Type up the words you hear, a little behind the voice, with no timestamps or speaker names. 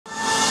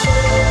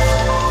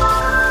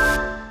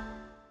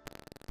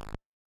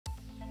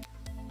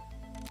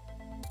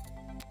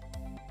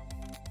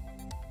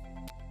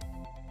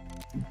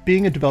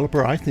Being a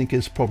developer, I think,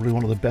 is probably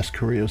one of the best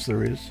careers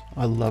there is.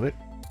 I love it.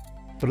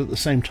 But at the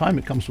same time,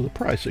 it comes with a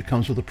price. It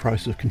comes with a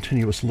price of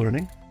continuous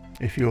learning.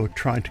 If you're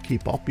trying to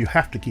keep up, you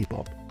have to keep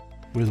up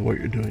with what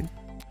you're doing.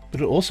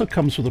 But it also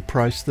comes with a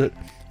price that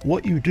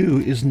what you do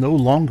is no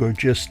longer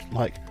just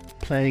like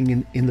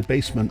playing in the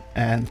basement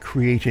and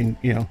creating,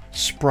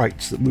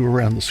 sprites that move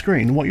around the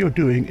screen. What you're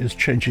doing is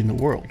changing the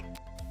world.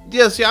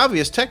 Yes, the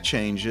obvious tech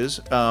changes.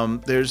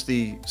 There's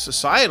the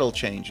societal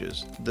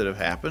changes that have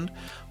happened,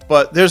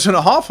 but there's an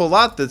awful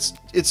lot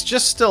it's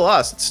just still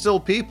us. It's still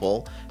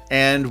people,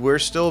 and we're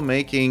still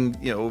making,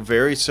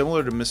 very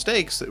similar to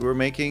mistakes that we were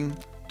making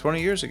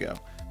 20 years ago.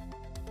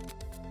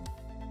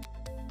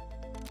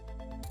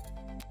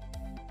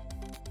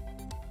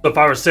 If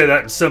I were to say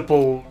that in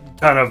simple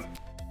kind of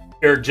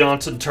Eric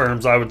Johnson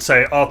terms, I would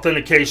say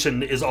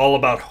authentication is all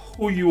about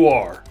who you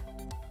are,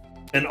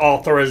 and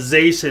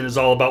authorization is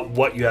all about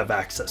what you have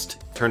access to.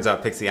 Turns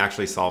out Pixie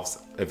actually solves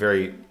a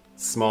very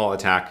small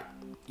attack,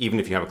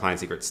 even if you have a client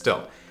secret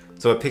still.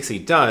 So what Pixie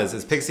does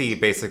is Pixie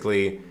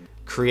basically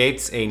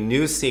creates a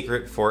new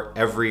secret for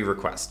every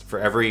request, for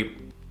every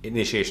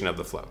initiation of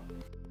the flow.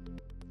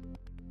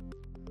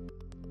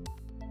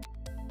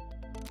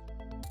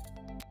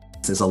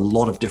 There's a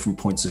lot of different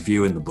points of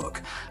view in the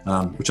book,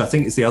 which I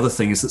think is the other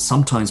thing, is that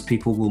sometimes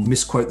people will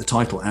misquote the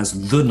title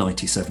as the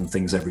 97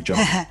 things every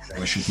Java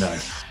programmer should know.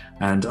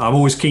 And I'm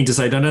always keen to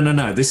say,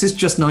 no, this is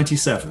just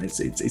 97. It's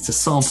a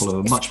sample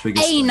of a much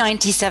bigger scope.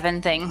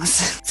 97 things.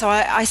 So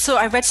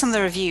I read some of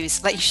the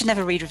reviews. Like, you should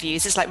never read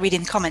reviews. It's like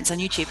reading comments on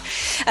YouTube.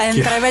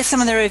 But I read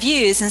some of the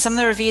reviews, and some of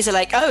the reviews are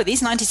like, oh,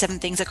 these 97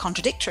 things are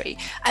contradictory.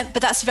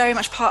 But that's very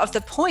much part of the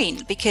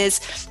point,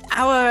 because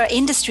our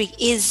industry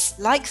is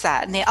like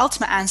that. And the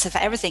ultimate answer for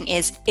everything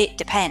is it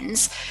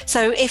depends.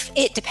 So if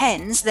it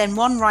depends, then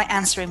one right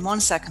answer in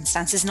one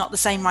circumstance is not the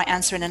same right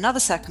answer in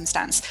another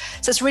circumstance.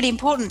 So it's really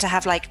important to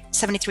have like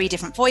 73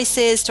 different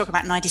voices, talk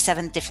about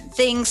 97 different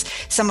things,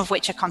 some of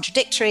which are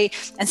contradictory.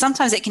 And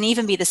sometimes it can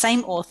even be the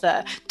same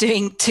author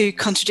doing two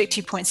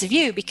contradictory points of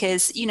view,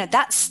 because,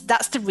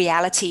 that's the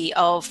reality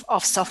of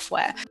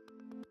software.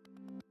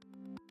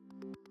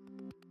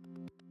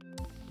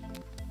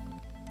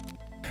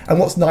 And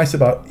what's nice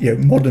about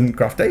modern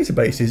graph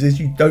databases is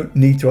you don't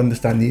need to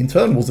understand the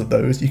internals of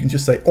those. You can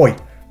just say, oi,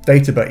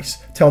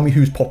 database, tell me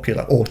who's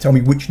popular, or tell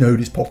me which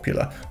node is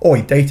popular.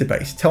 Oi,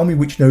 database, tell me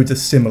which nodes are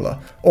similar.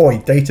 Oi,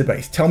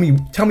 database, tell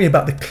me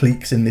about the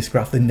cliques in this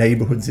graph, the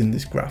neighborhoods in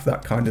this graph,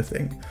 that kind of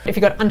thing. If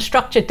you've got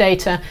unstructured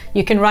data,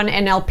 you can run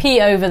NLP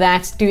over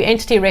that, do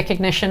entity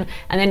recognition,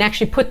 and then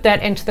actually put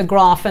that into the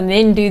graph and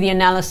then do the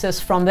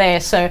analysis from there.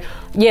 So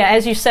yeah,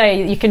 as you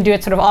say, you can do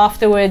it sort of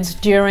afterwards,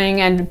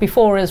 during, and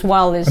before as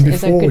well is a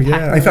good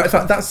pattern. In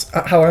fact, that's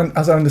how,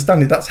 as I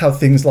understand it, that's how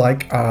things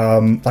like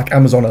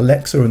Amazon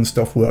Alexa and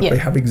stuff work. They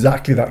have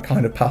exactly that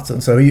kind of pattern.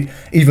 So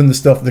even the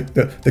stuff,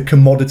 the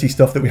commodity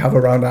stuff that we have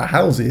around our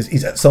houses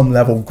is at some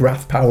level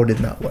graph powered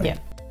in that way. Yeah.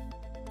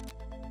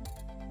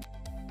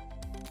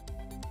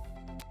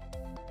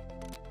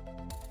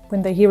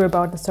 When they hear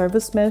about the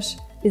service mesh,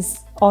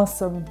 is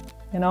awesome.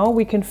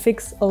 We can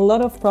fix a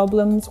lot of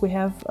problems we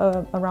have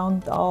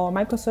around our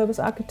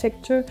microservice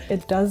architecture.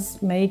 It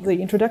does make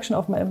the introduction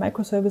of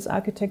microservice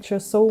architecture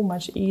so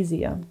much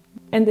easier.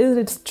 And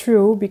it's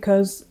true,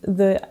 because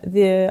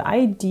the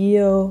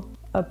ideal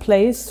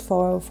place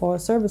for a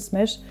service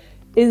mesh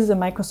is a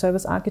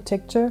microservice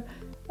architecture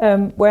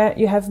where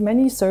you have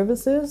many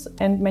services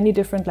and many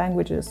different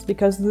languages,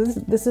 because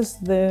this is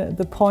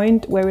the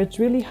point where it's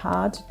really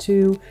hard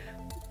to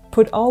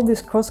put all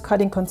these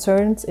cross-cutting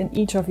concerns in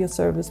each of your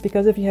service,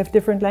 because if you have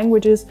different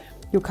languages,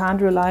 you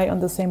can't rely on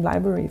the same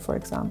library, for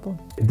example.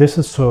 This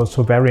is so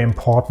very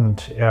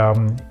important.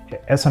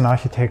 As an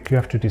architect, you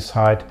have to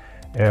decide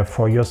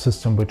for your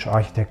system which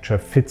architecture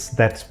fits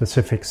that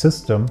specific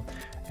system,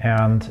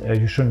 and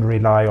you shouldn't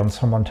rely on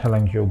someone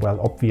telling you, well,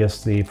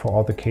 obviously for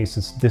all the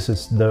cases this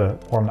is the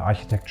one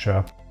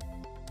architecture.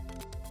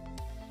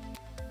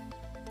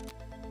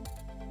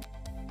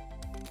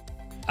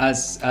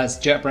 As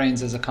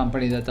JetBrains is a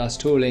company that does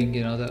tooling,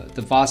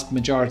 the vast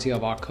majority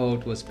of our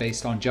code was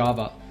based on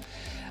Java,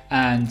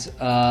 and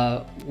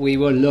we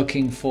were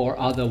looking for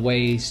other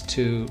ways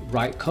to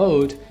write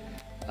code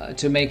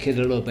to make it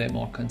a little bit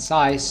more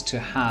concise, to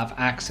have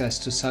access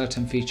to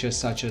certain features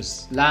such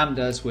as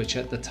lambdas, which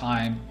at the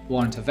time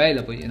weren't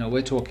available.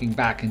 We're talking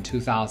back in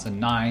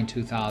 2009,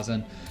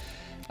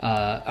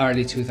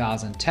 early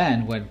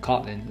 2010 when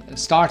Kotlin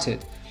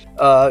started.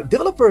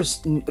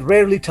 Developers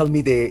rarely tell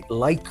me they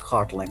like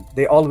Kotlin.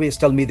 They always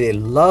tell me they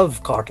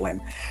love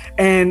Kotlin.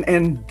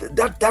 And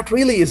that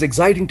really is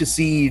exciting to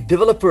see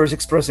developers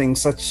expressing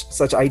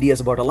such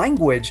ideas about a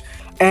language.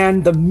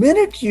 And the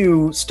minute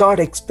you start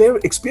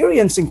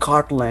experiencing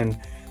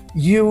Kotlin,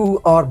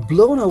 you are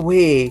blown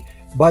away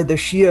by the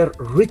sheer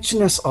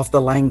richness of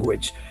the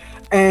language.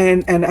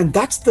 And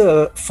that's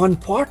the fun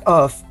part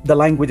of the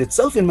language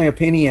itself, in my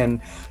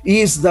opinion,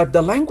 is that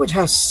the language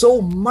has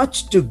so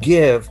much to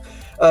give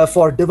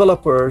for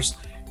developers.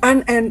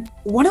 And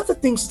one of the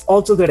things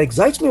also that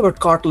excites me about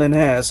Kotlin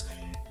is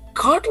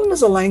Kotlin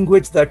is a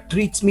language that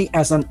treats me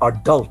as an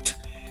adult.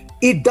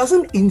 It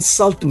doesn't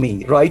insult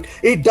me, right?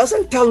 It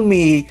doesn't tell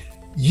me,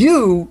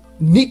 you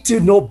need to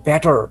know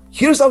better.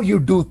 Here's how you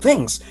do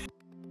things.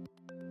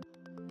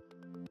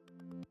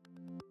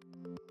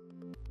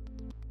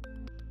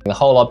 The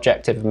whole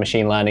objective of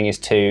machine learning is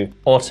to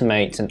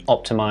automate and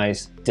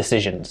optimize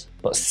decisions,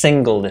 but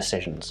single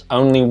decisions,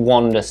 only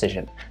one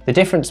decision. The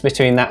difference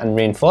between that and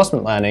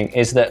reinforcement learning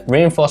is that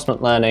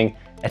reinforcement learning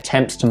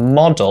attempts to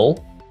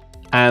model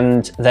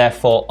and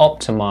therefore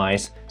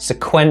optimize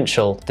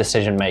sequential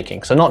decision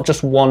making. So not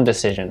just one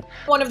decision.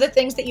 One of the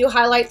things that you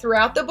highlight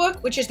throughout the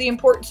book, which is the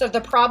importance of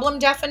the problem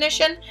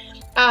definition.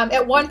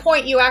 At one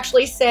point you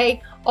actually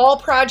say all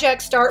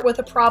projects start with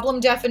a problem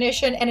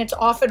definition and it's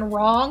often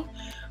wrong,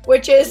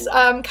 which is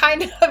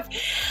kind of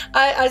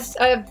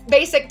a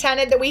basic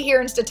tenet that we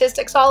hear in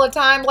statistics all the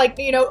time. Like,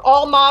 you know,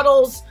 all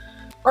models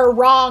are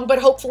wrong, but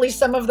hopefully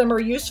some of them are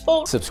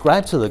useful.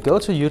 Subscribe to the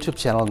GOTO YouTube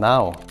channel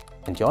now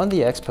and join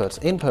the experts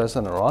in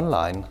person or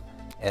online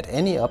at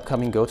any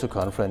upcoming GOTO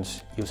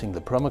conference using the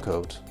promo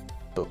code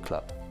Book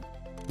Club.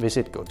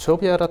 Visit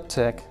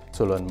gotopia.tech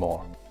to learn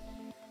more.